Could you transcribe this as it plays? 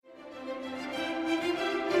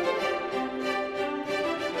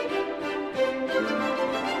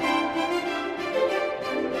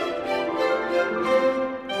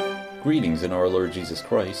Greetings in our Lord Jesus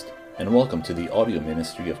Christ, and welcome to the audio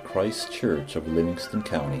ministry of Christ Church of Livingston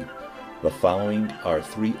County. The following are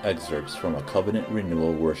 3 excerpts from a covenant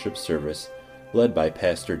renewal worship service led by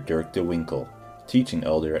Pastor Dirk DeWinkle, teaching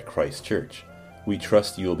elder at Christ Church. We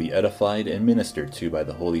trust you will be edified and ministered to by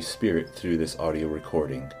the Holy Spirit through this audio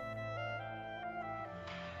recording.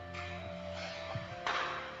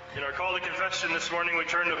 In our call to confession this morning, we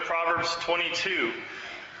turn to Proverbs 22,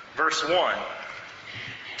 verse 1.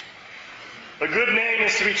 A good name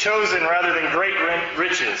is to be chosen rather than great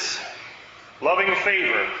riches, loving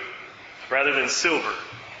favor rather than silver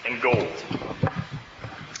and gold.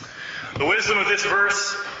 The wisdom of this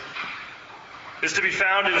verse is to be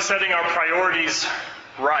found in setting our priorities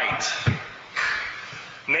right.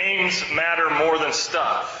 Names matter more than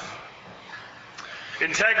stuff.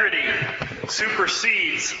 Integrity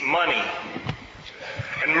supersedes money.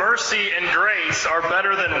 And mercy and grace are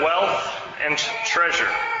better than wealth and treasure.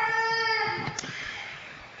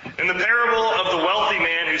 In the parable of the wealthy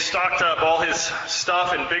man who stocked up all his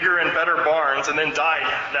stuff in bigger and better barns and then died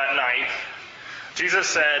that night, Jesus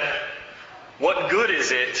said, "What good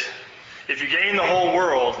is it if you gain the whole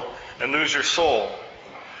world and lose your soul?"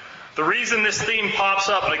 The reason this theme pops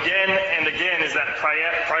up again and again is that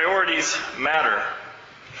priorities matter.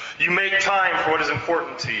 You make time for what is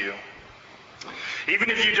important to you.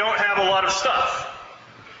 Even if you don't have a lot of stuff,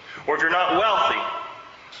 or if you're not wealthy,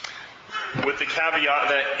 with the caveat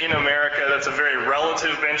that in America that's a very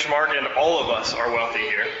relative benchmark and all of us are wealthy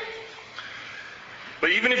here.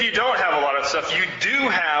 But even if you don't have a lot of stuff, you do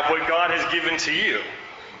have what God has given to you,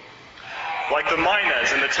 like the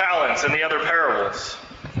minas and the talents and the other parables.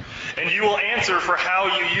 And you will answer for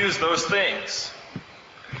how you use those things.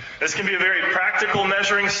 This can be a very practical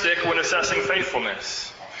measuring stick when assessing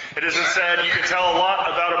faithfulness. It isn't said you can tell a lot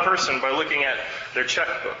about a person by looking at their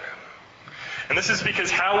checkbook. And this is because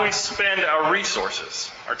how we spend our resources,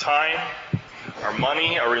 our time, our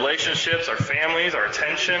money, our relationships, our families, our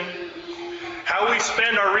attention, how we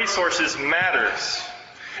spend our resources matters.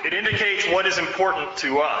 It indicates what is important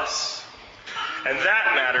to us. And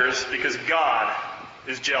that matters because God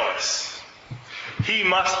is jealous. He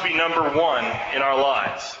must be number one in our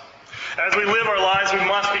lives. As we live our lives, we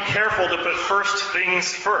must be careful to put first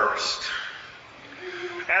things first.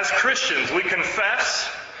 As Christians, we confess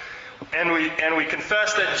and we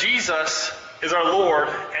confess that Jesus is our Lord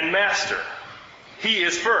and Master. He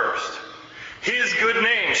is first. His good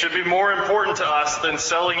name should be more important to us than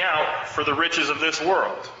selling out for the riches of this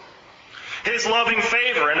world. His loving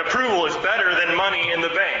favor and approval is better than money in the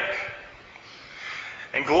bank.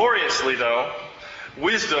 And gloriously, though,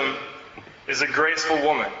 wisdom is a graceful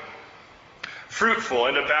woman, fruitful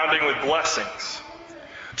and abounding with blessings.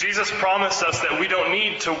 Jesus promised us that we don't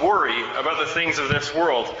need to worry about the things of this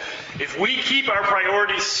world. If we keep our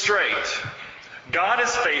priorities straight, God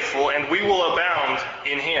is faithful and we will abound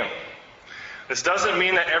in Him. This doesn't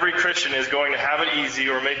mean that every Christian is going to have it easy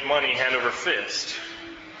or make money hand over fist.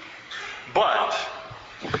 But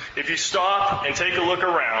if you stop and take a look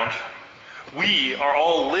around, we are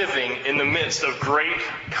all living in the midst of great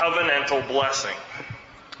covenantal blessing.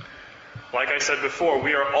 Like I said before,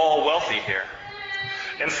 we are all wealthy here.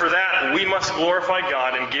 And for that, we must glorify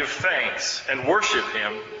God and give thanks and worship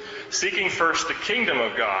Him, seeking first the kingdom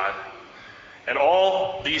of God, and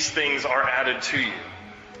all these things are added to you.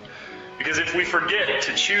 Because if we forget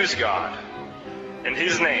to choose God and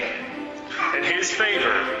His name and His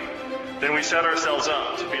favor, then we set ourselves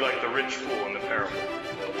up to be like the rich fool in the parable.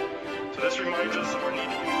 So this reminds us of our need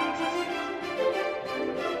to confess our sins.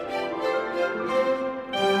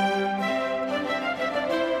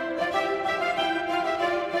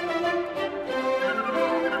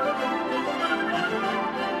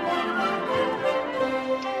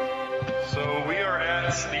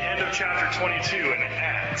 The end of chapter 22 in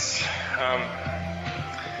Acts.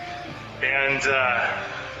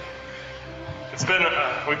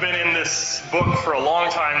 We've been in this book for a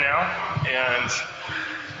long time now,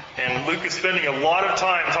 and Luke is spending a lot of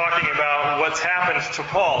time talking about what's happened to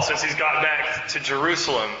Paul since he's got back to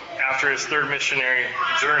Jerusalem after his third missionary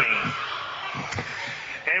journey.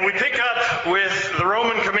 And we pick up with the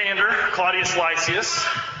Roman commander, Claudius Lysias,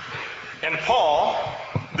 and Paul,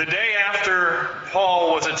 the day after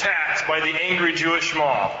Paul was attacked by the angry Jewish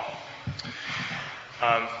mob.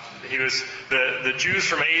 The Jews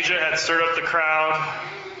from Asia had stirred up the crowd.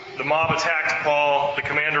 The mob attacked Paul. The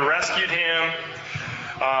commander rescued him.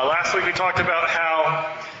 Last week we talked about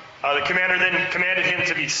how the commander then commanded him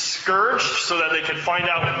to be scourged so that they could find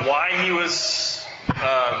out why he was,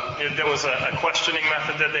 there was a questioning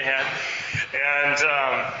method that they had. And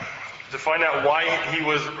to find out why he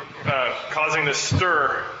was causing this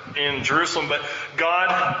stir in Jerusalem, but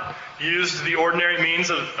God used the ordinary means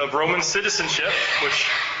of Roman citizenship, which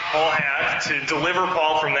Paul had, to deliver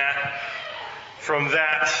Paul from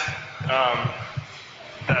that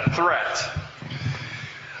threat.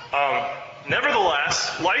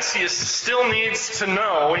 Nevertheless, Lysias still needs to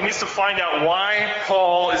know, he needs to find out why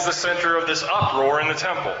Paul is the center of this uproar in the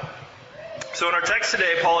temple. So in our text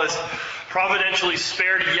today, Paul is providentially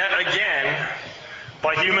spared yet again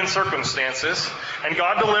by human circumstances, and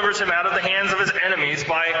God delivers him out of the hands of his enemies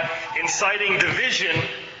by inciting division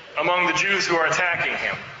among the Jews who are attacking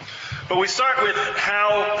him. But we start with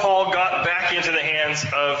how Paul got back into the hands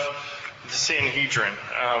of the Sanhedrin.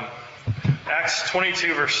 Acts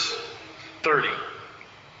 22, verse 30.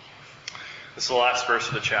 This is the last verse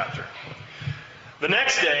of the chapter. The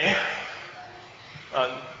next day,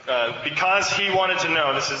 because he wanted to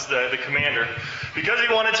know, this is the commander, because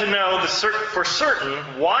he wanted to know for certain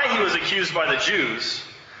why he was accused by the Jews,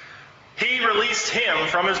 he released him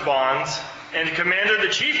from his bonds and commanded the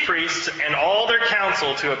chief priests and all their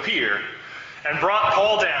council to appear, and brought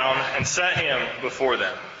Paul down and set him before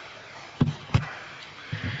them.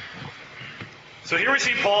 So here we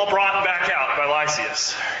see Paul brought back out by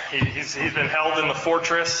Lysias. He's been held in the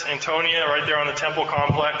fortress Antonia, right there on the temple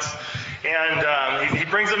complex. And he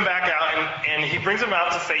brings him back out, and he brings him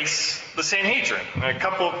out to face the Sanhedrin. A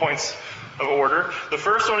couple of points of order. The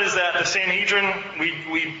first one is that the Sanhedrin,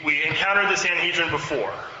 we encountered the Sanhedrin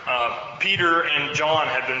before. Peter and John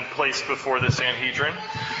had been placed before the Sanhedrin.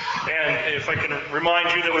 And if I can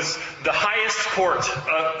remind you, that was the highest court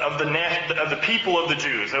of the people of the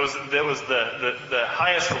Jews. That was the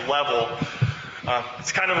highest level.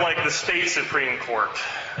 It's kind of like the state Supreme Court,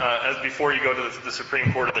 as before you go to the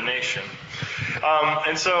Supreme Court of the nation.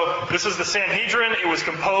 And so this is the Sanhedrin. It was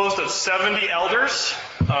composed of 70 elders,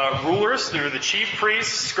 rulers. They were the chief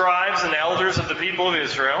priests, scribes, and elders of the people of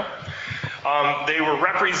Israel. They were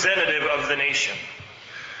representative of the nation.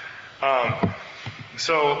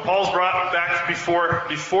 So Paul's brought back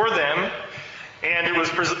before them, and it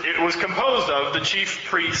was composed of the chief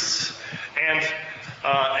priests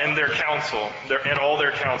and their council, and all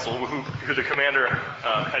their council, who the commander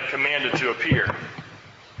had commanded to appear.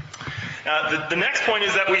 The next point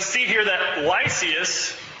is that we see here that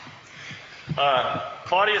Lysias,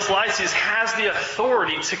 Claudius Lysias, has the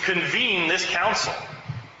authority to convene this council.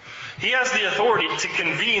 He has the authority to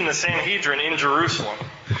convene the Sanhedrin in Jerusalem.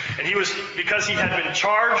 And because he had been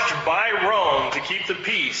charged by Rome to keep the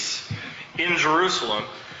peace in Jerusalem.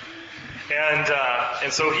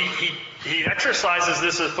 And so he exercises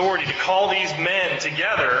this authority to call these men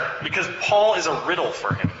together because Paul is a riddle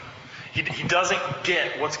for him. He doesn't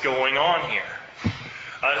get what's going on here.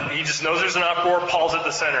 He just knows there's an uproar. Paul's at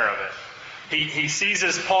the center of it. He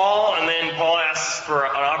seizes Paul, and then Paul asks for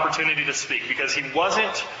an opportunity to speak because he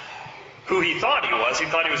wasn't who he thought he was. He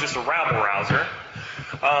thought he was just a rabble-rouser.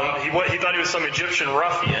 He thought he was some Egyptian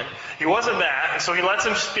ruffian. He wasn't that, and so he lets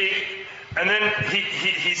him speak, and then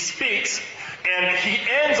he speaks, and he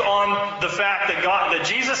ends on the fact that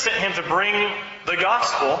Jesus sent him to bring the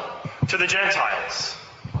gospel to the Gentiles.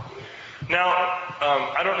 Now,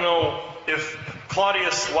 I don't know if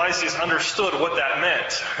Claudius Lysias understood what that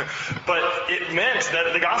meant, but it meant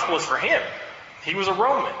that the gospel was for him. He was a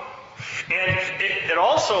Roman. And it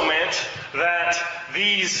also meant that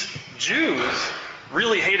these Jews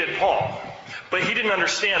really hated Paul, but he didn't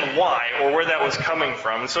understand why or where that was coming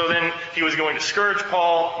from. And so then he was going to scourge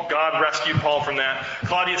Paul. God rescued Paul from that.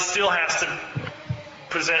 Claudius still has to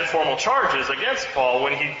present formal charges against Paul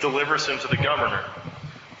when he delivers him to the governor.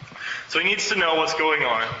 So he needs to know what's going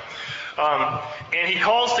on. And he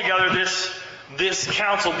calls together this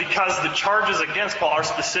council because the charges against Paul are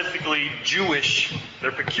specifically Jewish.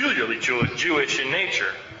 They're peculiarly Jewish in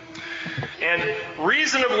nature. And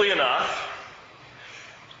reasonably enough,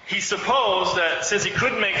 he supposed that since he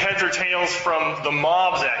couldn't make heads or tails from the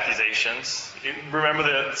mob's accusations, remember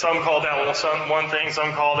that some called out one thing,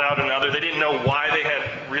 some called out another. They didn't know why they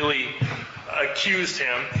had really accused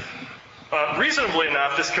him. Reasonably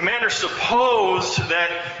enough, this commander supposed that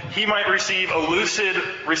he might receive a lucid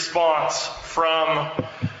response from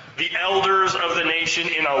the elders of the nation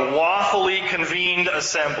in a lawfully convened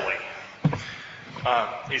assembly.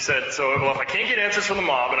 He said, well, if I can't get answers from the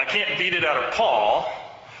mob and I can't beat it out of Paul,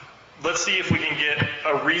 let's see if we can get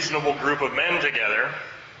a reasonable group of men together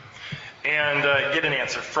and get an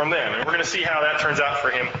answer from them. And we're going to see how that turns out for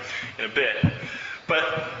him in a bit.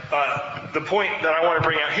 But the point that I want to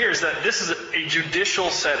bring out here is that this is a judicial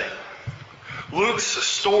setting. Luke's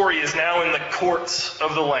story is now in the courts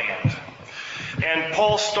of the land. And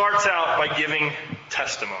Paul starts out by giving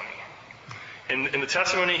testimony. And the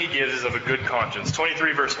testimony he gives is of a good conscience.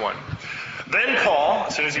 23 verse 1. Then Paul,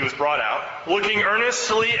 as soon as he was brought out, looking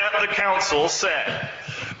earnestly at the council, said,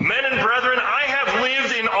 Men and brethren, I have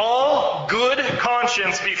lived in all good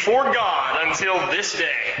conscience before God until this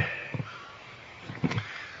day.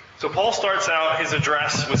 So Paul starts out his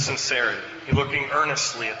address with sincerity. He's looking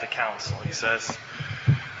earnestly at the council. He says,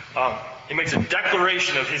 he makes a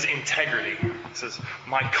declaration of his integrity. He says,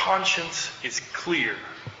 my conscience is clear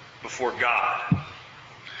before God.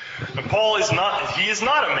 And Paul is not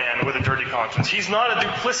a man with a dirty conscience. He's not a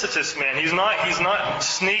duplicitous man. He's not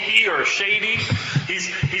sneaky or shady.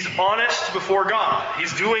 He's honest before God.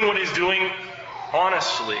 He's doing what he's doing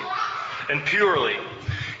honestly and purely.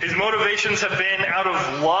 His motivations have been out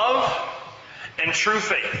of love and true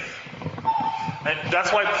faith. And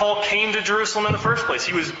that's why Paul came to Jerusalem in the first place.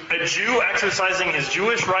 He was a Jew exercising his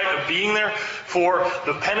Jewish right of being there for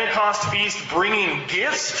the Pentecost feast, bringing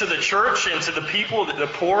gifts to the church and to the people, the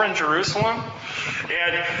poor in Jerusalem.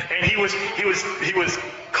 And he was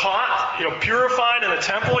caught, purified in the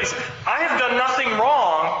temple. He said, I have done nothing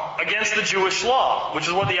wrong against the Jewish law, which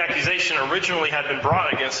is what the accusation originally had been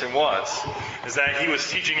brought against him was, is that he was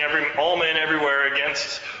teaching all men everywhere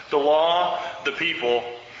against the law, the people,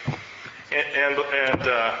 and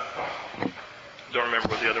don't remember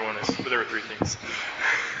what the other one is, but there were three things.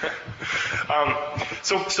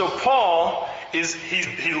 So Paul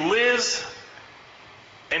he lives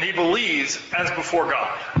and he believes as before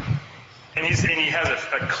God, and he has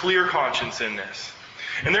a clear conscience in this.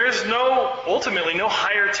 And there is ultimately no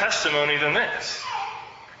higher testimony than this.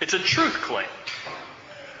 It's a truth claim.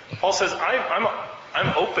 Paul says,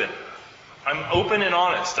 I'm open. I'm open and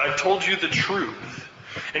honest. I've told you the truth.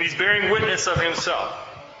 And he's bearing witness of himself.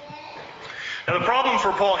 Now the problem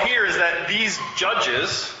for Paul here is that these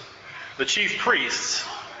judges, the chief priests,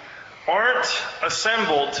 aren't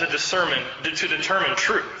assembled to determine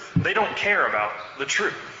truth. They don't care about the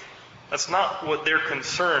truth. That's not what they're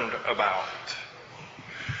concerned about.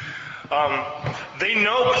 They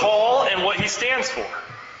know Paul and what he stands for.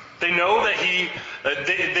 They know that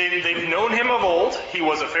they've known him of old. He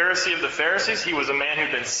was a Pharisee of the Pharisees. He was a man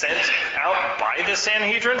who'd been sent out by the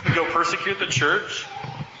Sanhedrin to go persecute the church.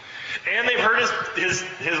 And they've heard his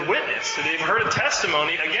witness. They've heard a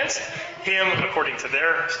testimony against him, according to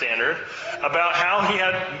their standard, about how he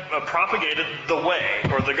had propagated the way,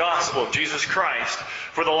 or the gospel of Jesus Christ,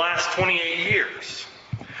 for the last 28 years.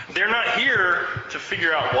 They're not here to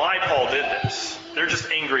figure out why Paul did this. They're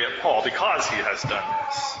just angry at Paul because he has done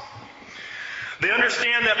this. They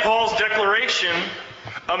understand that Paul's declaration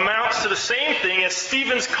amounts to the same thing as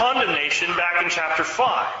Stephen's condemnation back in chapter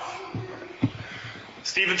 5.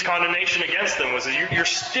 Stephen's condemnation against them was that you're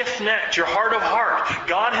stiff-necked, you're hard of heart.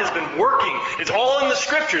 God has been working. It's all in the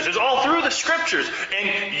Scriptures. It's all through the Scriptures.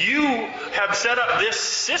 And you have set up this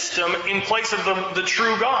system in place of the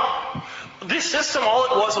true God. This system, all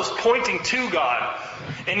it was pointing to God.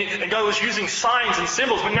 And God was using signs and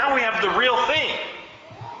symbols. But now we have the real thing.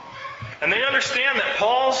 And they understand that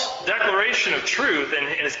Paul's declaration of truth and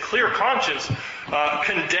his clear conscience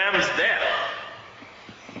condemns them.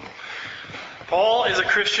 Paul is a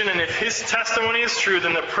Christian, and if his testimony is true,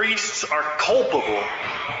 then the priests are culpable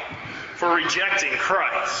for rejecting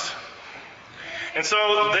Christ. And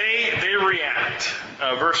so they react.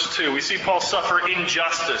 Verse 2, we see Paul suffer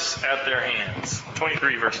injustice at their hands.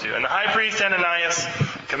 23, verse 2. And the high priest Ananias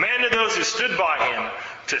commanded those who stood by him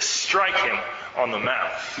to strike him on the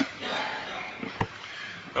mouth.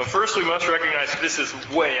 Now, first we must recognize this is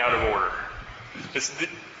way out of order.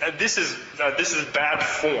 This is bad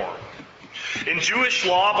form. In Jewish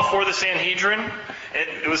law before the Sanhedrin,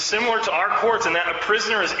 it was similar to our courts in that a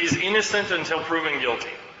prisoner is innocent until proven guilty.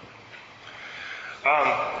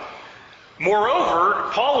 Moreover,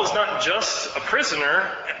 Paul was not just a prisoner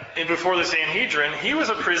before the Sanhedrin. He was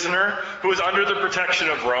a prisoner who was under the protection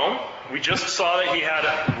of Rome. We just saw that he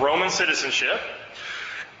had Roman citizenship.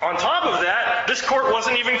 On top of that, this court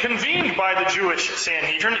wasn't even convened by the Jewish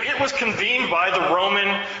Sanhedrin. It was convened by the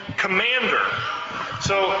Roman commander.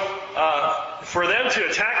 So for them to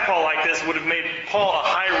attack Paul like this would have made Paul a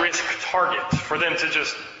high-risk target for them to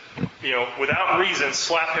just, without reason,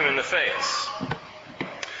 slap him in the face.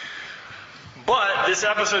 But this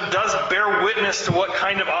episode does bear witness to what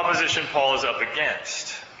kind of opposition Paul is up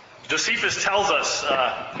against. Josephus tells us,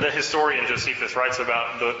 the historian Josephus writes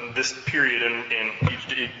about this period in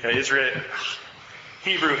Israel,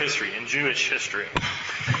 Hebrew history, in Jewish history.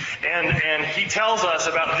 And he tells us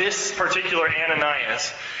about this particular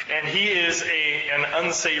Ananias, and he is an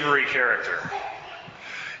unsavory character.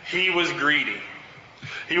 He was greedy.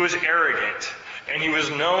 He was arrogant, and he was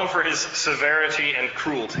known for his severity and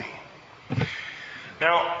cruelty.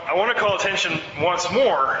 Now, I want to call attention once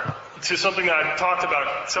more to something that I've talked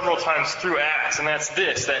about several times through Acts, and that's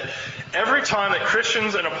this, that every time that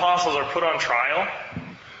Christians and apostles are put on trial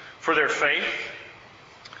for their faith,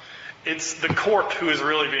 it's the court who is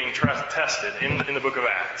really being tested in the book of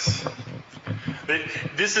Acts.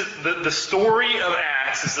 This is the story of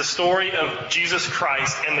Acts is the story of Jesus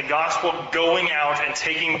Christ and the gospel going out and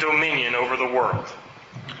taking dominion over the world.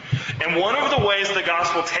 And one of the ways the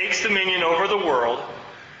gospel takes dominion over the world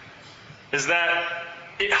is that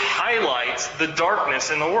it highlights the darkness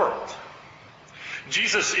in the world.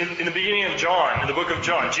 Jesus, in the beginning of John, in the book of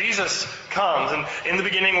John, Jesus comes, and in the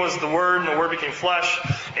beginning was the Word, and the Word became flesh,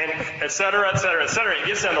 and et cetera, et cetera, et cetera. It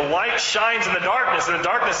gets down, the light shines in the darkness, and the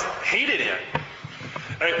darkness hated him.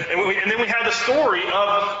 And then we have the story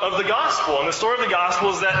of the gospel. And the story of the gospel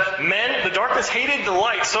is that the darkness hated the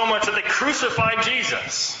light so much that they crucified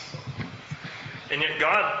Jesus. And yet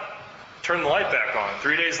God turned the light back on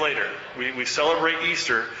 3 days later. We celebrate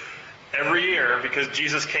Easter every year because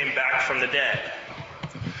Jesus came back from the dead.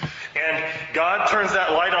 And God turns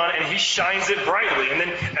that light on and He shines it brightly. And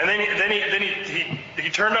then he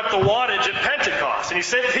turned up the wattage at Pentecost, and He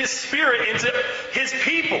sent His Spirit into His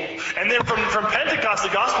people. And then from Pentecost, the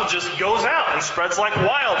gospel just goes out and spreads like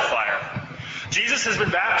wildfire. Jesus has been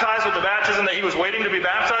baptized with the baptism that He was waiting to be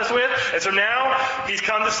baptized with, and so now He's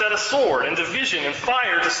come to set a sword and division and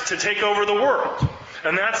fire to take over the world.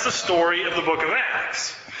 And that's the story of the book of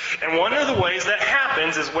Acts. And one of the ways that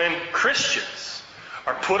happens is when Christians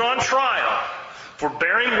are put on trial for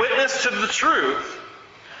bearing witness to the truth,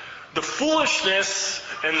 the foolishness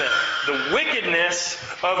and the wickedness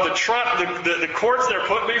of the courts they're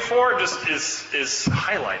put before just is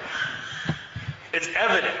highlighted. It's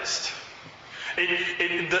evidenced.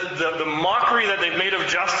 The mockery that they've made of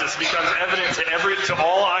justice becomes evident to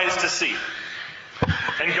all eyes to see.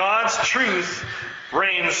 And God's truth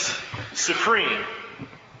reigns supreme.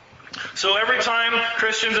 So every time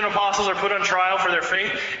Christians and apostles are put on trial for their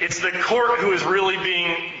faith, it's the court who is really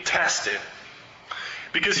being tested.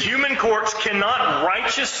 Because human courts cannot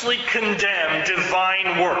righteously condemn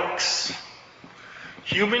divine works.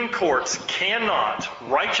 Human courts cannot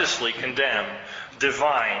righteously condemn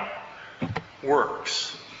divine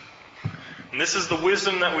works. And this is the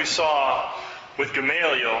wisdom that we saw with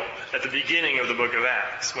Gamaliel at the beginning of the book of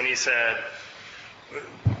Acts, when he said,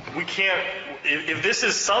 we can't, if this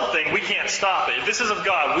is something, we can't stop it. If this is of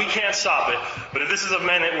God, we can't stop it. But if this is of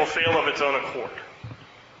men, it will fail of its own accord.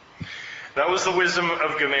 That was the wisdom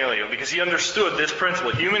of Gamaliel, because he understood this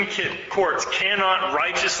principle. Human courts cannot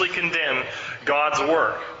righteously condemn God's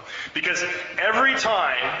work. Because every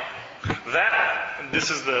time this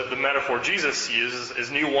is the metaphor Jesus uses, is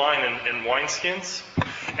new wine and wineskins.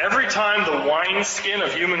 Every time the wineskin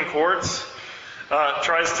of human courts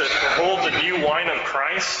tries to hold the new wine of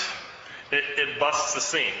Christ, it busts the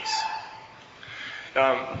seams.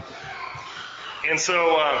 And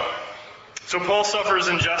so Paul suffers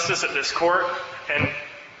injustice at this court, and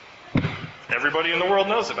everybody in the world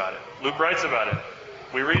knows about it. Luke writes about it.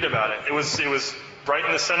 We read about it. It was right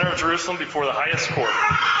in the center of Jerusalem before the highest court.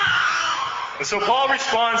 And so Paul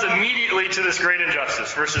responds immediately to this great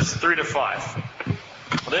injustice, verses 3 to 5.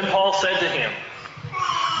 Then Paul said to him,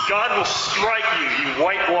 God will strike you, you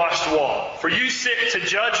whitewashed wall, for you sit to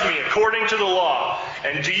judge me according to the law.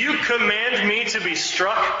 And do you command me to be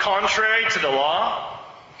struck contrary to the law?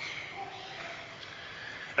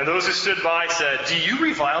 And those who stood by said, do you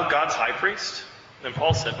revile God's high priest? Then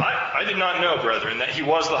Paul said, I did not know, brethren, that he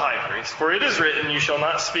was the high priest. For it is written, you shall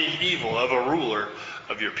not speak evil of a ruler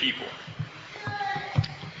of your people.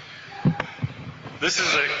 This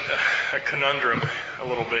is a conundrum a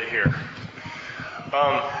little bit here.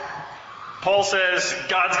 Paul says,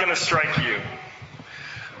 God's going to strike you.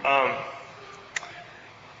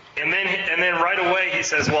 And then right away he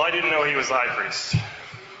says, well, I didn't know he was the high priest.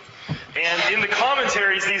 And in the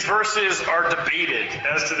commentaries, these verses are debated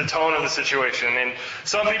as to the tone of the situation. And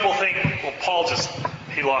some people think, well, Paul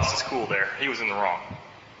he lost his cool there. He was in the wrong.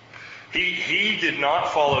 He did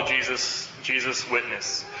not follow Jesus'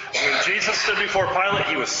 witness. When Jesus stood before Pilate,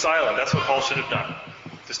 he was silent. That's what Paul should have done.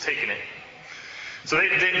 Just taken it. So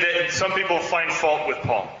some people find fault with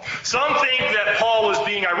Paul. Some think that Paul was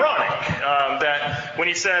being ironic. That when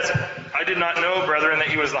he says, I did not know, brethren, that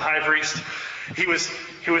he was the high priest, he was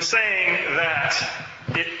saying that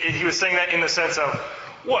he was saying that in the sense of,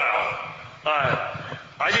 well,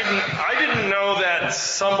 I didn't know that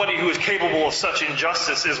somebody who is capable of such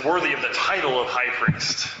injustice is worthy of the title of high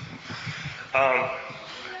priest,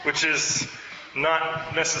 which is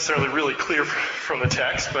not necessarily really clear from the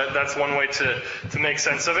text, but that's one way to make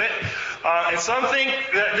sense of it. And some think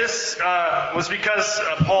that this was because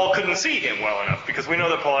Paul couldn't see him well enough, because we know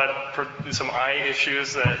that Paul had some eye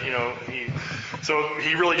issues that, so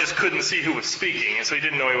he really just couldn't see who was speaking, and so he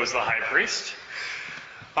didn't know he was the high priest.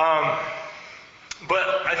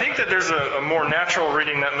 But I think that there's a more natural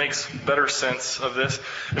reading that makes better sense of this,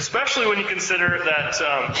 especially when you consider that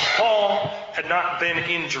Paul had not been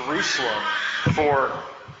in Jerusalem for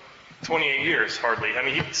 28 years, hardly. I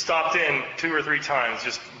mean, he stopped in 2 or 3 times,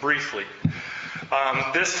 just briefly.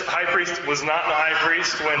 This high priest was not the high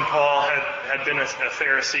priest when Paul had been a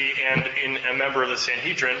Pharisee and a member of the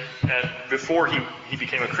Sanhedrin before he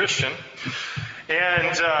became a Christian.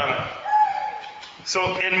 And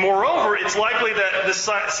and moreover, it's likely that the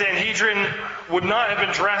Sanhedrin would not have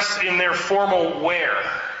been dressed in their formal wear.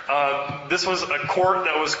 This was a court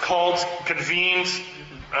that was convened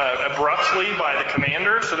abruptly by the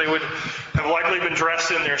commander, so they would have likely been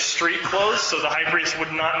dressed in their street clothes, so the high priest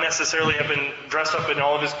would not necessarily have been dressed up in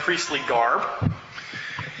all of his priestly garb.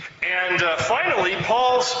 And finally,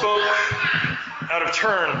 Paul spoke out of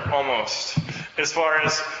turn almost, as far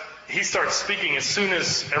as he starts speaking as soon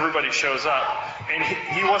as everybody shows up, and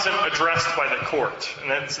he wasn't addressed by the court, and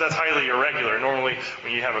that's highly irregular. Normally,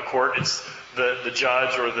 when you have a court, it's the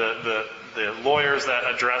judge or the lawyers that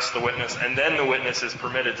address the witness, and then the witness is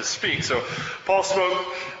permitted to speak. So Paul spoke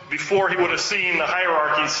before he would have seen the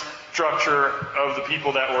hierarchy structure of the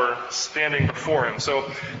people that were standing before him. So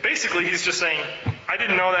basically, he's just saying, I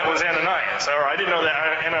didn't know that was Ananias, or I didn't know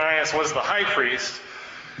that Ananias was the high priest.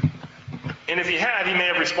 And if he had, he may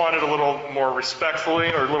have responded a little more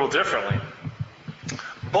respectfully or a little differently.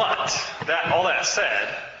 But, all that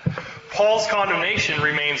said, Paul's condemnation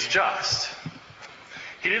remains just.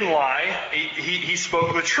 He didn't lie. He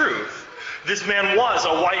spoke the truth. This man was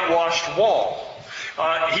a whitewashed wall.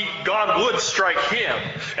 God would strike him.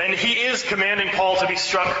 And he is commanding Paul to be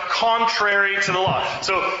struck contrary to the law.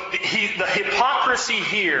 So the hypocrisy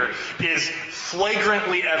here is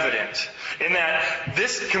flagrantly evident in that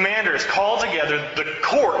this commander has called together the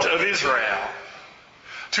court of Israel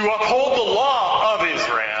to uphold the law of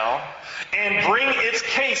Israel and bring its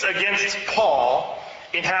case against Paul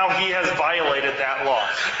in how he has violated that law.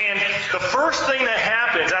 And the first thing that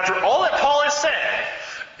happens after all that Paul has said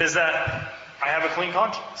is that I have a clean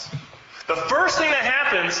conscience. The first thing that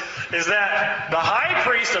happens is that the high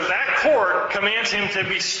priest of that court commands him to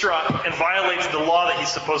be struck and violates the law that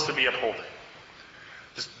he's supposed to be upholding.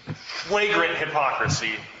 Just flagrant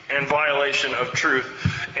hypocrisy and violation of truth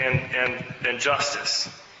and justice.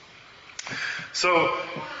 So,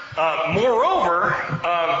 moreover,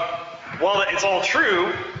 while it's all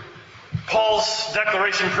true, Paul's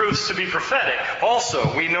declaration proves to be prophetic.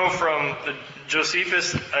 Also, we know from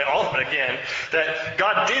Josephus, again, that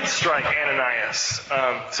God did strike Ananias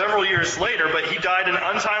several years later, but he died an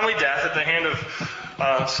untimely death at the hand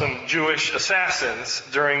of some Jewish assassins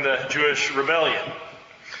during the Jewish rebellion.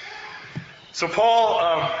 So Paul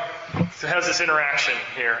has this interaction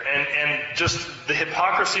here, and just the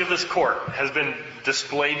hypocrisy of this court has been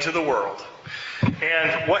displayed to the world.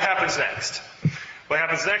 And what happens next? What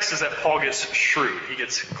happens next is that Paul gets shrewd. He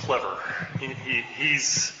gets clever.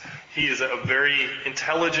 He is a very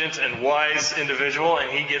intelligent and wise individual,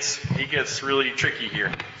 and he gets really tricky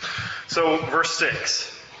here. So verse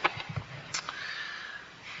 6.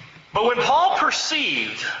 But when Paul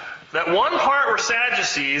perceived that one part were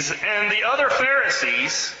Sadducees and the other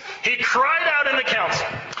Pharisees, he cried out in the council,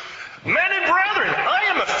 Men and brethren, I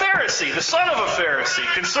am a Pharisee, the son of a Pharisee.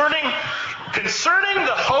 Concerning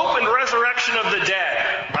the hope and resurrection of the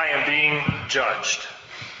dead, I am being judged.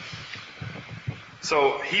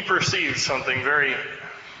 So he perceives something very,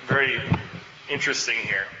 very interesting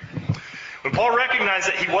here. When Paul recognized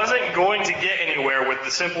that he wasn't going to get anywhere with the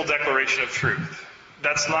simple declaration of truth,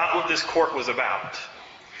 that's not what this court was about.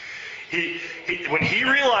 When he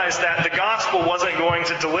realized that the gospel wasn't going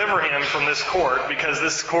to deliver him from this court because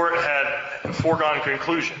this court had foregone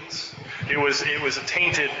conclusions, it was a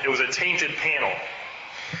tainted panel.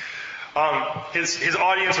 His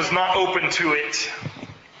audience was not open to it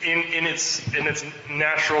in its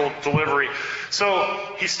natural delivery.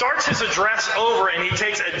 So he starts his address over and he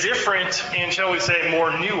takes a different and, shall we say,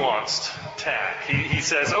 more nuanced tack. He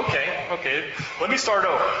says, okay, let me start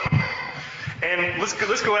over. And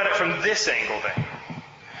let's go at it from this angle then.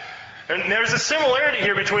 And there's a similarity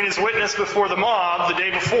here between his witness before the mob the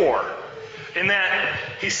day before, in that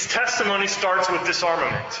his testimony starts with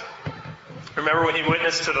disarmament. Remember when he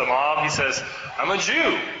witnessed to the mob, he says, I'm a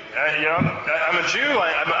Jew, I'm a Jew.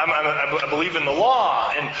 I believe in the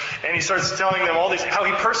law. And he starts telling them all these, how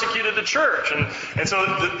he persecuted the church. And so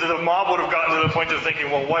the mob would have gotten to the point of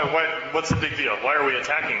thinking, well, what's the big deal? Why are we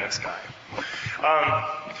attacking this guy?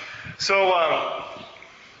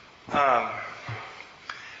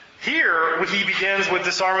 Here he begins with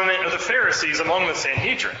disarmament of the Pharisees among the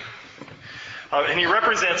Sanhedrin. And he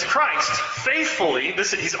represents Christ faithfully.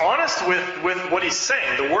 He's honest with what he's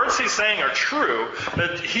saying. The words he's saying are true.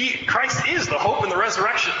 That Christ is the hope and the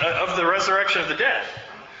resurrection of the dead.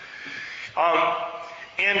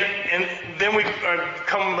 And then we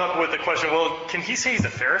come up with the question: well, can he say he's a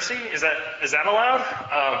Pharisee? Is that allowed?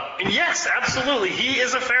 And yes, absolutely, he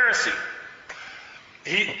is a Pharisee.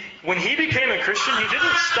 When he became a Christian, he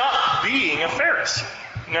didn't stop being a Pharisee.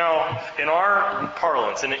 Now, in our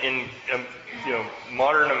parlance, in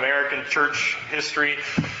modern American church history,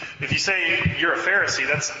 if you say you're a Pharisee,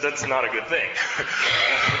 that's not a good thing.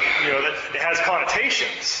 It has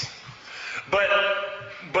connotations. But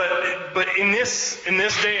in this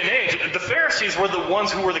day and age, the Pharisees were the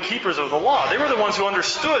ones who were the keepers of the law. They were the ones who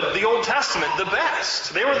understood the Old Testament the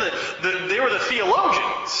best. They were the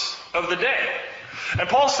theologians of the day. And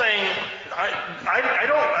Paul's saying,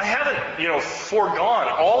 I haven't foregone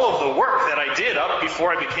all of the work that I did up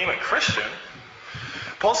before I became a Christian.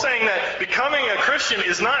 Paul's saying that becoming a Christian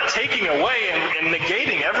is not taking away and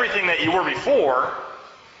negating everything that you were before.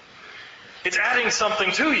 It's adding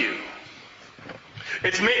something to you.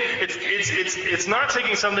 It's not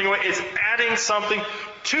taking something away, it's adding something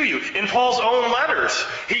to you. In Paul's own letters,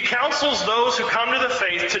 he counsels those who come to the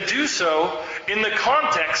faith to do so in the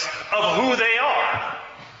context of who they are.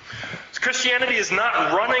 Christianity is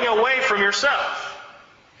not running away from yourself.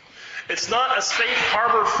 It's not a safe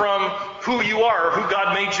harbor from who you are or who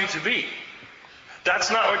God made you to be. That's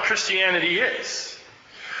not what Christianity is.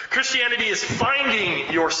 Christianity is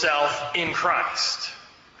finding yourself in Christ.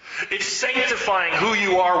 It's sanctifying who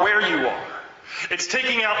you are, where you are. It's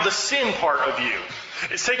taking out the sin part of you.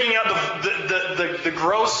 It's taking out the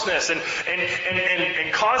grossness and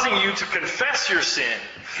causing you to confess your sin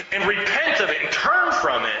and repent of it and turn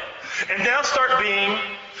from it. And now start being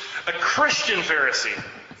a Christian Pharisee.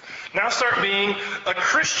 Now start being a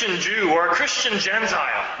Christian Jew or a Christian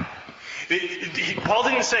Gentile. Paul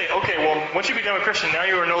didn't say, okay, well, once you become a Christian, now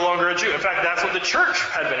you are no longer a Jew. In fact, that's what the church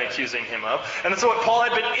had been accusing him of. And that's what Paul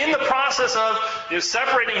had been in the process of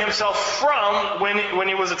separating himself from when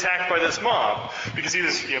he was attacked by this mob, because he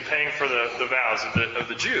was paying for the vows of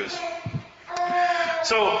the Jews.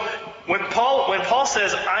 So when Paul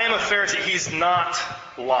says, I am a Pharisee, he's not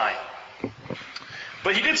lying.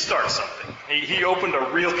 But he did start something. He opened a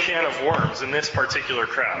real can of worms in this particular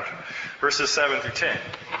crowd. Verses 7 through 10.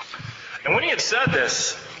 And when he had said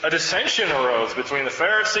this, a dissension arose between the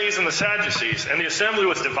Pharisees and the Sadducees, and the assembly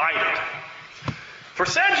was divided. For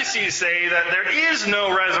Sadducees say that there is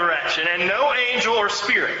no resurrection and no angel or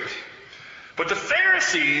spirit, but the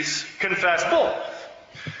Pharisees confess both.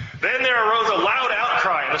 Then there arose a loud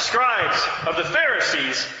outcry, and the scribes of the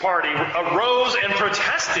Pharisees' party arose and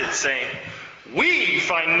protested, saying, We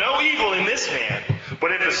find no evil in this man,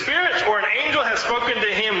 but if a spirit or an angel has spoken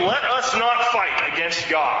to him, let us not fight against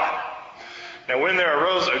God. Now when there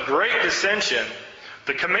arose a great dissension,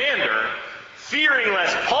 the commander, fearing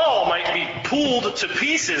lest Paul might be pulled to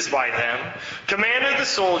pieces by them, commanded the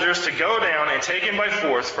soldiers to go down and take him by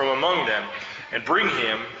force from among them and bring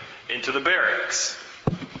him into the barracks.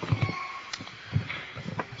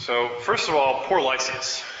 So, first of all, poor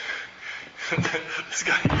Lysias. This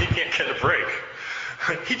guy, he can't get a break.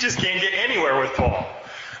 He just can't get anywhere with Paul.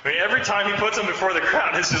 I mean, every time he puts him before the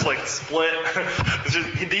crowd, it's just like split.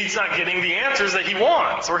 He's not getting the answers that he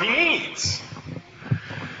wants or he needs.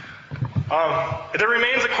 There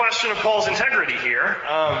remains a question of Paul's integrity here,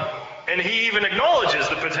 and he even acknowledges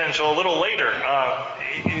the potential a little later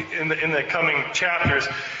in the coming chapters.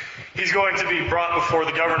 He's going to be brought before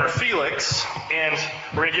the governor Felix, and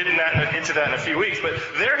we're going to get into that in a few weeks. But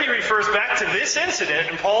there he refers back to this incident,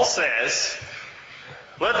 and Paul says,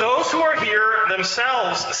 Let those who are here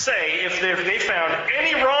themselves say if they found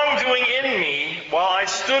any wrongdoing in me while I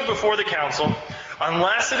stood before the council,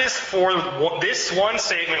 unless it is for this one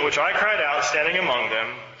statement which I cried out standing among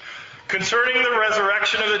them, concerning the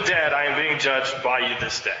resurrection of the dead, I am being judged by you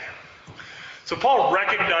this day. So Paul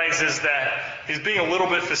recognizes that he's being a little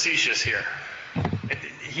bit facetious here.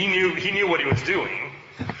 He knew what he was doing.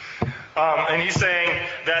 And he's saying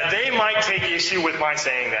that they might take issue with my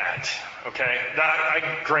saying that. Okay,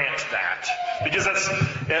 I grant that, because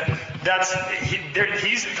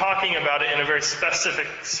he's talking about it in a very specific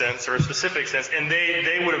sense, and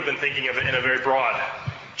they would have been thinking of it in a very broad,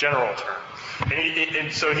 general term.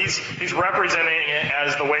 And so he's representing it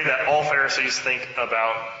as the way that all Pharisees think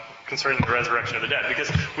about concerning the resurrection of the dead, because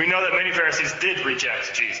we know that many Pharisees did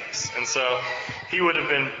reject Jesus, and so he would have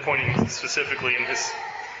been pointing specifically in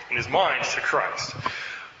his mind to Christ.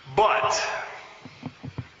 But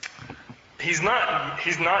he's not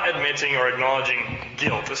admitting or acknowledging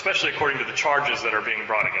guilt, especially according to the charges that are being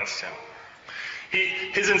brought against him.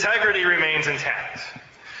 His integrity remains intact.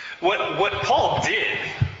 What Paul did,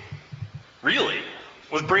 really,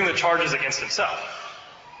 was bring the charges against himself.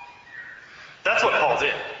 That's what Paul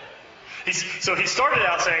did. So he started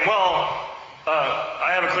out saying, well,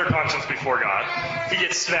 I have a clear conscience before God. He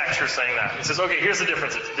gets smacked for saying that. He says, okay, here's the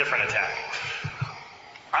difference. It's a different attack.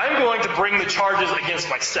 I'm going to bring the charges against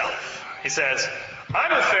myself. He says,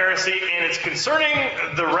 I'm a Pharisee, and it's concerning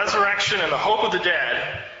the resurrection and the hope of the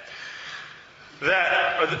dead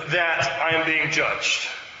that I am being judged.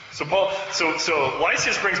 So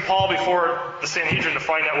Lysias brings Paul before the Sanhedrin to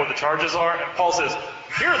find out what the charges are, and Paul says,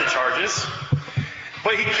 here are the charges.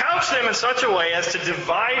 But he couched them in such a way as to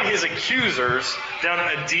divide his accusers down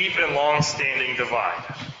a deep and long-standing divide.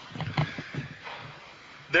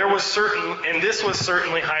 This was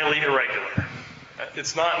certainly highly irregular.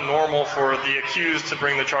 It's not normal for the accused to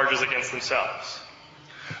bring the charges against themselves.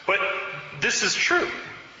 But this is true.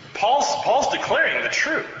 Paul's declaring the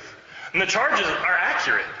truth. And the charges are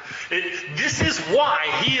accurate. This is why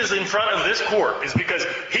he is in front of this court, is because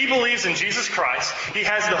he believes in Jesus Christ. He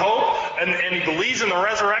has the hope, and he believes in the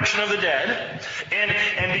resurrection of the dead.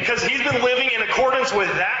 And because he's been living in accordance with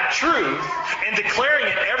that truth and declaring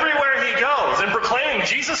it everywhere he goes and proclaiming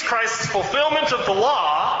Jesus Christ's fulfillment of the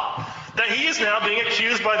law, that he is now being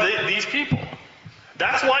accused by these people.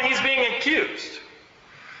 That's why he's being accused.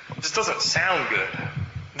 It just doesn't sound good.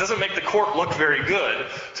 It doesn't make the court look very good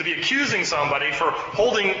to be accusing somebody for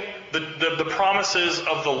holding the promises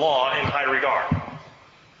of the law in high regard.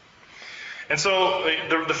 And so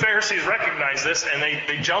the Pharisees recognize this, and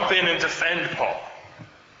they jump in and defend Paul.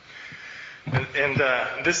 And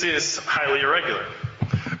this is highly irregular.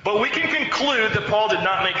 But we can conclude that Paul did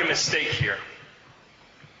not make a mistake here.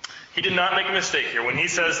 He did not make a mistake here. When he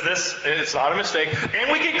says this, it's not a mistake. And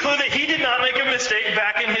we conclude that he did not make a mistake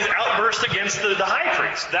back in his outburst against the high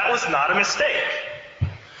priest. That was not a mistake.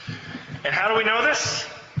 And how do we know this?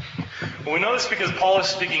 Well, we know this because Paul is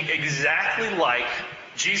speaking exactly like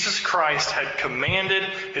Jesus Christ had commanded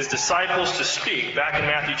his disciples to speak back in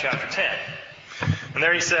Matthew chapter 10. And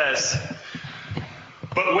there he says,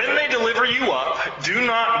 "But when they deliver you up, do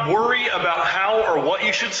not worry about how or what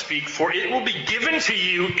you should speak, for it will be given to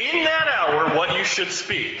you in that hour what you should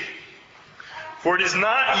speak. For it is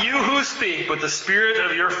not you who speak, but the Spirit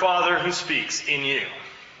of your Father who speaks in you."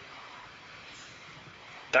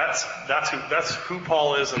 That's who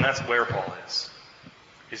Paul is, and that's where Paul is.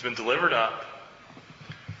 He's been delivered up,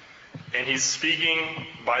 and he's speaking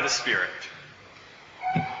by the Spirit.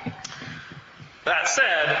 That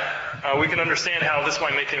said, we can understand how this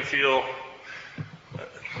might make him feel.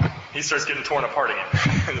 He starts getting torn apart again.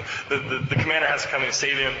 the commander has to come and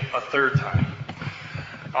save him a third time.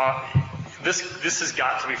 This has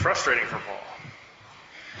got to be frustrating for Paul.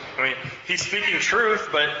 I mean, he's speaking truth,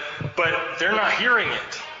 but they're not hearing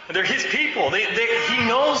it. They're his people. He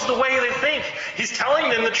knows the way they think. He's telling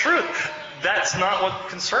them the truth. That's not what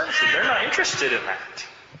concerns them. They're not interested in that.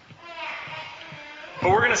 But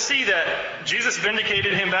we're going to see that Jesus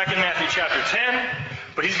vindicated him back in Matthew chapter 10,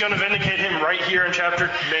 but he's going to vindicate him right here in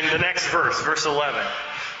the next verse 11.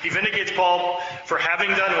 He vindicates Paul for having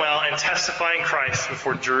done well and testifying Christ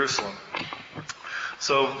before Jerusalem.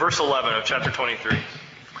 So verse 11 of chapter 23.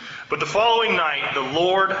 "But the following night the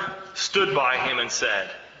Lord stood by him and said,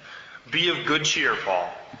 'Be of good cheer,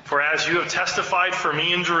 Paul, for as you have testified for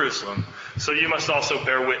me in Jerusalem, so you must also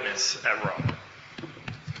bear witness at Rome.'"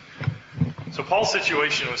 So Paul's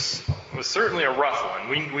situation was certainly a rough one.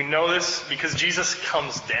 We know this because Jesus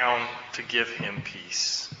comes down to give him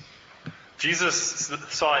peace. Jesus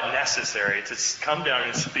saw it necessary to come down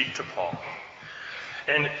and speak to Paul.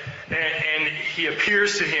 And he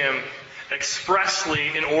appears to him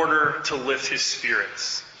expressly in order to lift his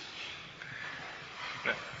spirits.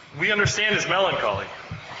 We understand his melancholy.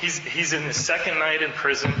 He's in his second night in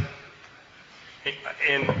prison.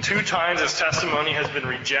 And 2 times his testimony has been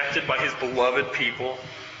rejected by his beloved people.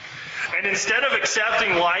 And instead of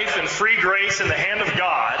accepting life and free grace in the hand of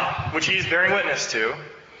God, which he's bearing witness to,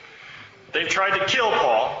 they've tried to kill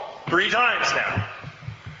Paul 3 times now.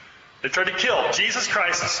 They've tried to kill Jesus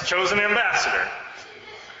Christ's chosen ambassador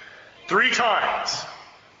 3 times.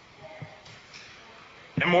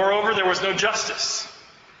 And moreover, there was no justice.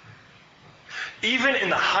 Even in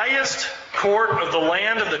the highest court of the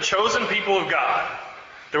land of the chosen people of God,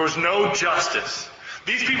 there was no justice.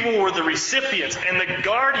 These people were the recipients and the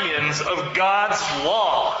guardians of God's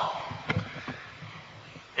law.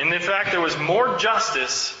 And in fact, there was more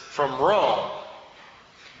justice from Rome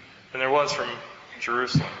than there was from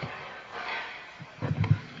Jerusalem.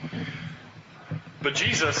 But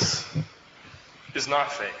Jesus is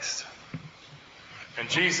not fazed. And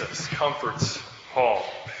Jesus comforts Paul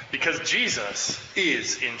because Jesus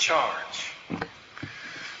is in charge.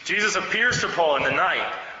 Jesus appears to Paul in the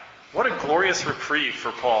night. What a glorious reprieve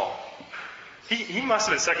for Paul. He must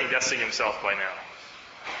have been second-guessing himself by now.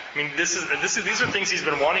 I mean, these are things he's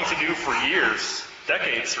been wanting to do for years,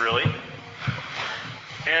 decades, really.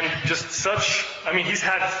 And just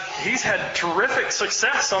he's had terrific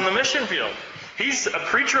success on the mission field. He's a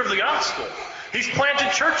preacher of the gospel. He's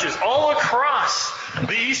planted churches all across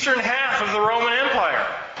the eastern half of the Roman Empire.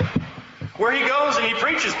 Where he goes and he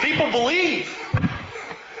preaches, people believe.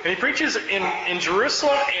 And he preaches in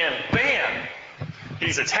Jerusalem, and bam,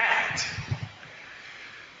 he's attacked.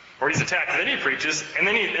 Or he's attacked, and then he preaches, and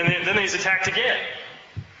then he's attacked again.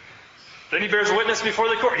 Then he bears witness before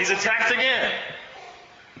the court. He's attacked again.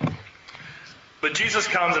 But Jesus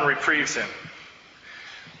comes and reprieves him.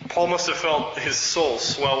 Paul must have felt his soul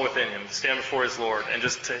swell within him to stand before his Lord and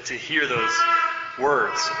just to hear those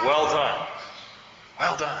words. Well done.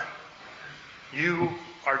 Well done. You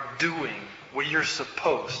are doing what you're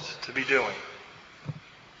supposed to be doing.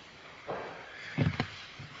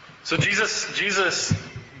 So Jesus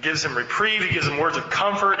gives him reprieve. He gives him words of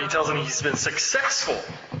comfort. He tells him he's been successful.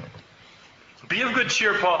 Be of good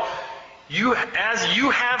cheer, Paul. As you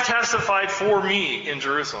have testified for me in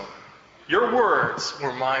Jerusalem. Your words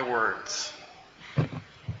were my words.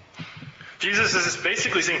 Jesus is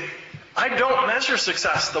basically saying, I don't measure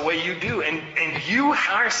success the way you do, and you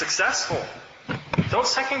are successful. Don't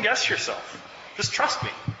second guess yourself. Just trust me.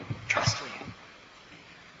 Trust me.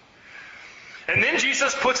 And then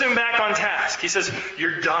Jesus puts him back on task. He says,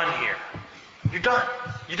 you're done here. You're done.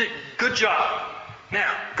 You did a good job.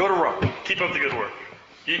 Now, go to Rome. Keep up the good work.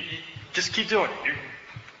 You just keep doing it.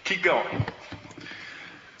 Keep going.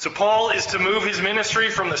 So Paul is to move his ministry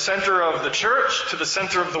from the center of the church to the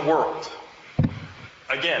center of the world.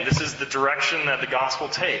 Again, this is the direction that the gospel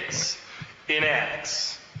takes in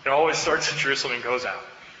Acts. It always starts in Jerusalem and goes out.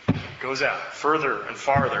 Goes out further and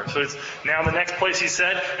farther. So it's now the next place he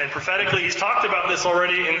said, and prophetically he's talked about this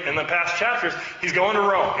already in the past chapters, he's going to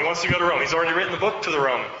Rome. He wants to go to Rome. He's already written the book to the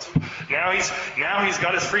Romans. Now he's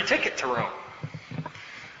got his free ticket to Rome.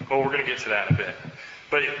 Well, we're going to get to that in a bit.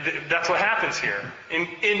 But that's what happens here.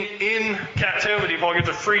 In captivity, Paul gets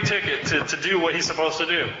a free ticket to do what he's supposed to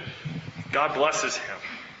do. God blesses him.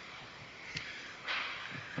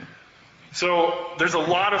 So there's a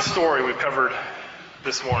lot of story we've covered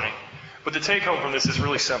this morning. But the take home from this is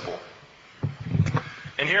really simple.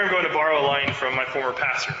 And here I'm going to borrow a line from my former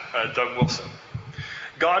pastor, Doug Wilson.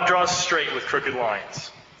 God draws straight with crooked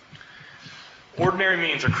lines. Ordinary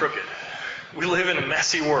means are crooked. We live in a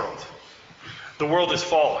messy world. The world is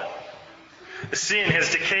fallen. The sin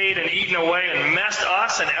has decayed and eaten away and messed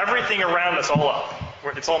us and everything around us all up.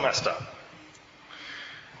 It's all messed up.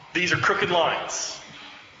 These are crooked lines.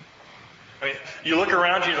 I mean, you look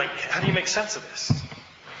around you, you're like, how do you make sense of this?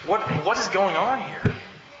 What is going on here?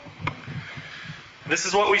 This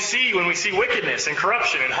is what we see when we see wickedness and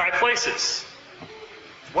corruption in high places.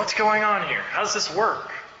 What's going on here? How does this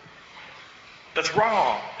work? That's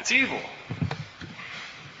wrong. It's evil.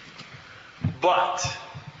 But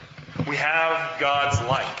we have God's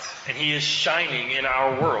light, and He is shining in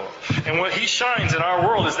our world. And what He shines in our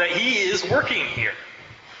world is that He is working here.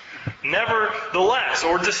 Nevertheless,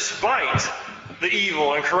 or despite the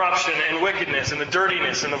evil and corruption and wickedness and the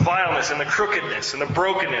dirtiness and the vileness and the crookedness and the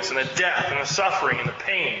brokenness and the death and the suffering and the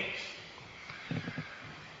pain,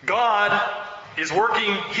 God is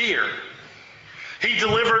working here. He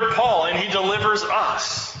delivered Paul, and He delivers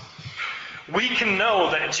us. We can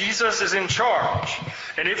know that Jesus is in charge.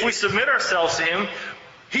 And if we submit ourselves to Him,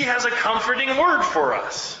 He has a comforting word for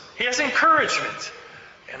us. He has encouragement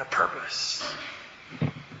and a purpose.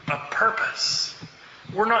 A purpose.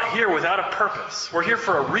 We're not here without a purpose. We're here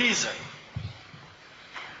for a reason.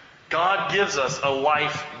 God gives us a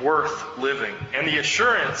life worth living and the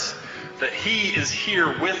assurance that He is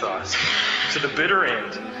here with us to the bitter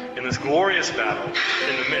end in this glorious battle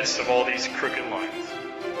in the midst of all these crooked lines.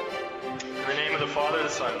 In the name of the Father, the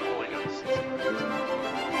Son, and the Holy Ghost.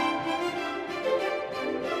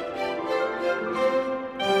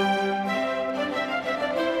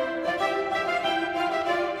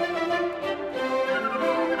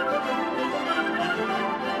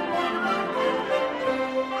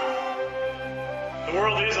 The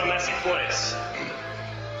world is a messy place.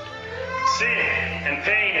 Sin and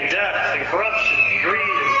pain and death and corruption and greed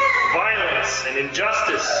and violence and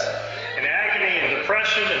injustice and agony and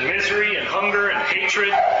depression and misery and hunger and hatred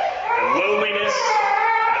and loneliness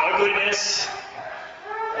and ugliness.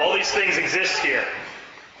 All these things exist here.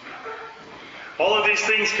 All of these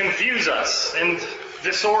things confuse us and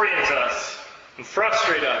disorient us and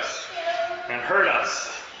frustrate us and hurt us,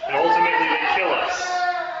 and ultimately they kill us.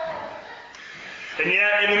 And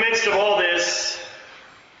yet, in the midst of all this,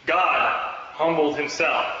 God humbled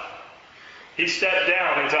himself. He stepped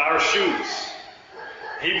down into our shoes.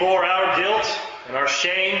 He bore our guilt and our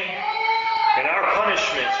shame and our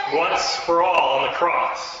punishment once for all on the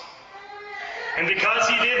cross. And because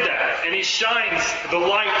he did that, and he shines the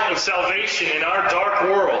light of salvation in our dark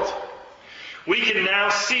world, we can now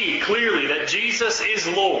see clearly that Jesus is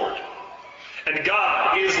Lord, and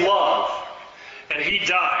God is love, and he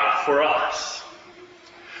died for us.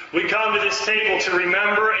 We come to this table to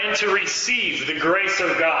remember and to receive the grace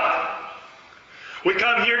of God. We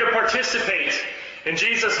come here to participate in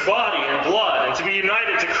Jesus' body and blood, and to be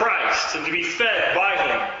united to Christ, and to be fed by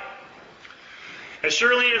him. As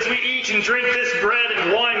surely as we eat and drink this bread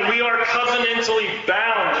and wine, we are covenantally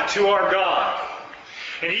bound to our God.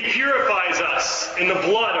 And he purifies us in the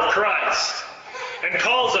blood of Christ, and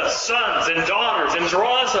calls us sons and daughters, and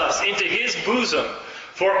draws us into his bosom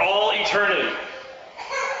for all eternity.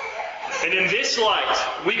 And in this light,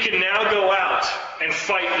 we can now go out and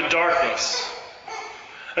fight the darkness.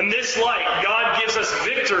 In this light, God gives us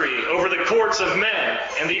victory over the courts of men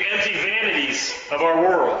and the empty vanities of our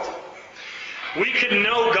world. We can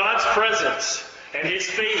know God's presence and his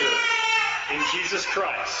favor in Jesus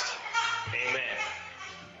Christ. Amen.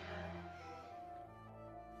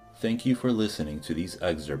 Thank you for listening to these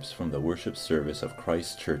excerpts from the worship service of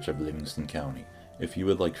Christ Church of Livingston County. If you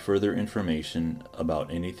would like further information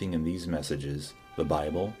about anything in these messages, the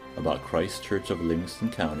Bible, about Christ Church of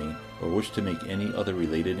Livingston County, or wish to make any other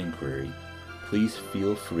related inquiry, please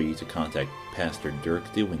feel free to contact Pastor Dirk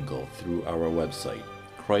DeWinkle through our website,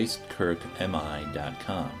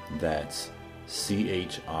 ChristKirkMI.com. That's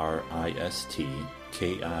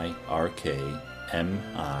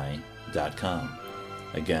ChristKirkMI.com.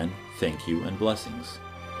 Again, thank you and blessings.